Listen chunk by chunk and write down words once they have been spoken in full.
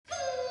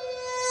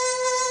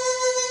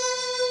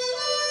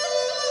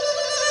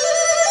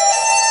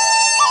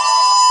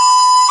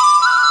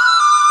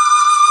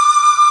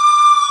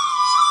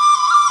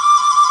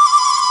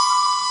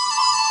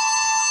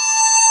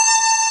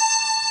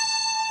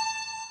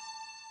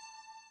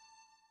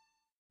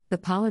The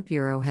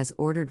Politburo has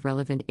ordered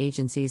relevant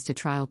agencies to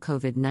trial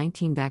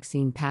COVID-19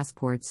 vaccine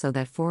passports so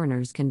that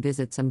foreigners can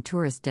visit some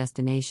tourist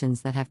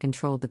destinations that have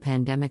controlled the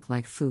pandemic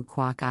like Phu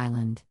Quoc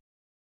Island.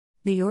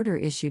 The order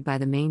issued by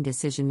the main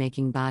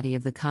decision-making body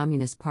of the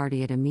Communist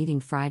Party at a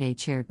meeting Friday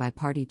chaired by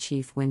party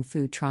chief Nguyen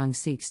Phu Trong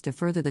seeks to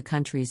further the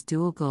country's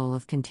dual goal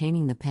of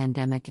containing the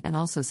pandemic and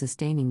also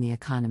sustaining the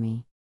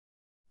economy.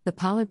 The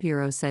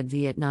Politburo said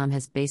Vietnam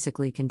has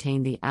basically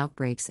contained the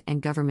outbreaks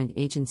and government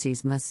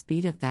agencies must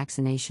speed up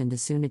vaccination to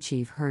soon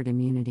achieve herd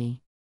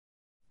immunity.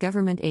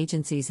 Government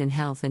agencies in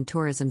health and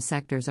tourism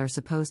sectors are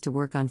supposed to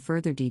work on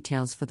further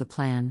details for the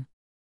plan.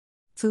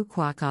 Phu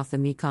Quoc off the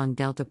Mekong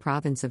Delta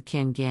province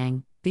ofIen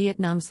Giang,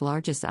 Vietnam's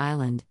largest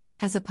island,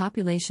 has a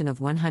population of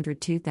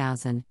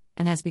 102,000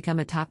 and has become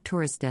a top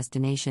tourist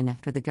destination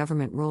after the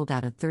government rolled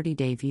out a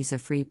 30-day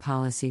visa-free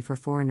policy for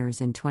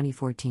foreigners in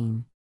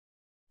 2014.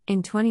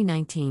 In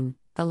 2019,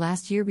 the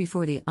last year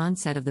before the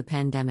onset of the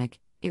pandemic,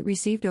 it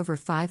received over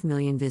 5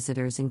 million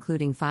visitors,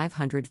 including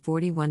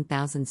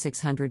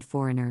 541,600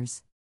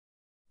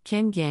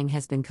 foreigners.Ien Giang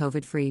has been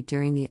COVID-free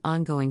during the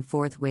ongoing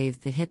fourth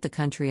wave that hit the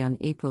country on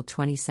April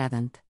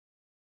 27.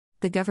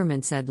 The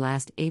government said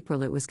last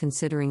April it was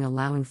considering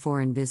allowing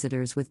foreign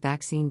visitors with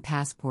vaccine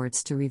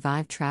passports to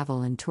revive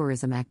travel and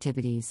tourism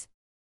activities.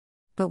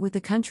 But with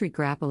the country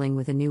grappling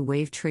with a new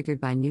wave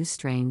triggered by new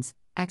strains,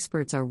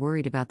 experts are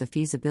worried about the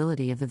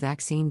feasibility of the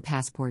vaccine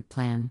passport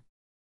plan.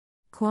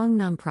 Quang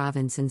Nam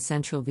Province in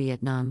central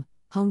Vietnam,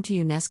 home to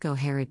UNESCO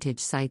heritage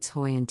sites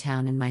Hoi An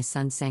Town and My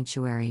Son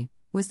Sanctuary,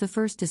 was the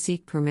first to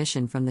seek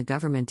permission from the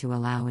government to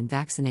allow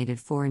unvaccinated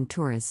foreign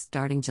tourists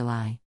starting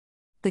July.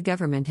 The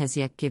government has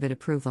yet given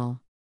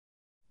approval.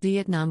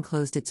 Vietnam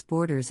closed its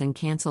borders and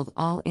cancelled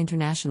all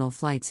international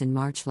flights in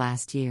March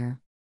last year.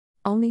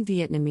 Only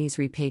Vietnamese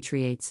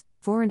repatriates,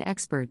 foreign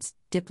experts,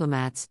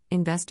 diplomats,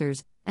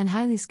 investors, and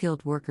highly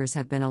skilled workers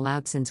have been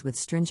allowed since with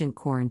stringent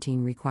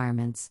quarantine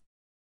requirements.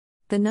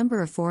 The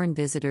number of foreign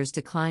visitors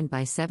declined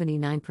by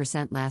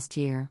 79% last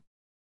year.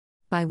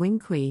 By Wing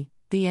Quy,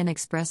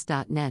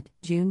 VNExpress.net,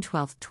 June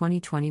 12,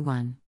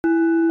 2021.